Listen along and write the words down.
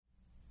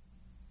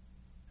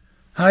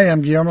Hi,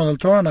 I'm Guillermo del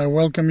Toro, and I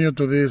welcome you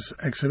to this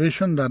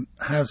exhibition that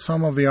has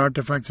some of the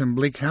artifacts in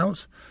Bleak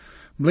House.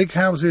 Bleak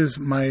House is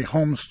my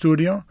home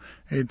studio.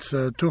 It's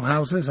two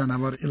houses and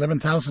about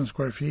 11,000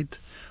 square feet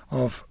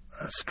of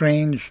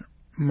strange,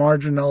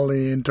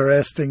 marginally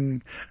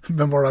interesting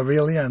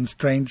memorabilia and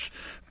strange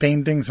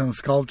paintings and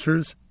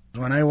sculptures.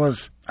 When I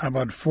was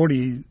about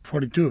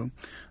 42,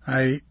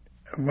 I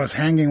was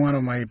hanging one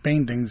of my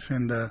paintings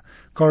in the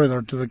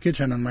corridor to the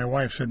kitchen, and my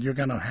wife said, "You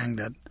cannot hang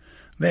that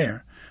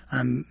there."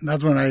 And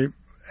that's when I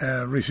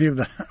received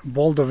a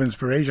bolt of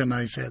inspiration.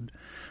 I said,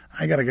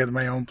 I got to get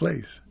my own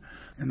place.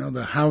 You know,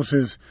 the house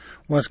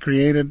was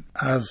created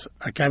as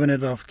a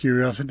cabinet of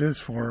curiosities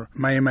for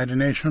my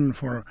imagination,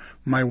 for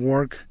my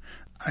work.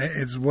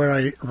 It's where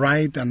I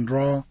write and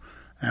draw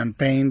and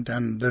paint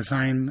and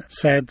design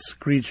sets,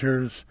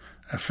 creatures,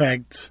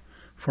 effects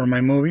for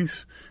my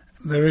movies.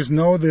 There is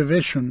no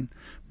division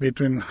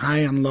between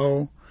high and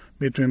low,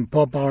 between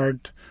pop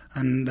art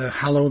and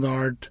hallowed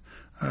art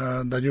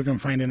that you can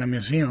find in a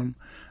museum.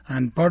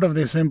 And part of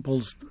this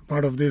impulse,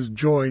 part of this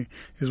joy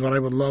is what I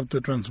would love to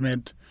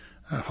transmit,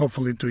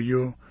 hopefully to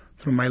you,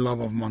 through my love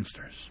of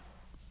monsters.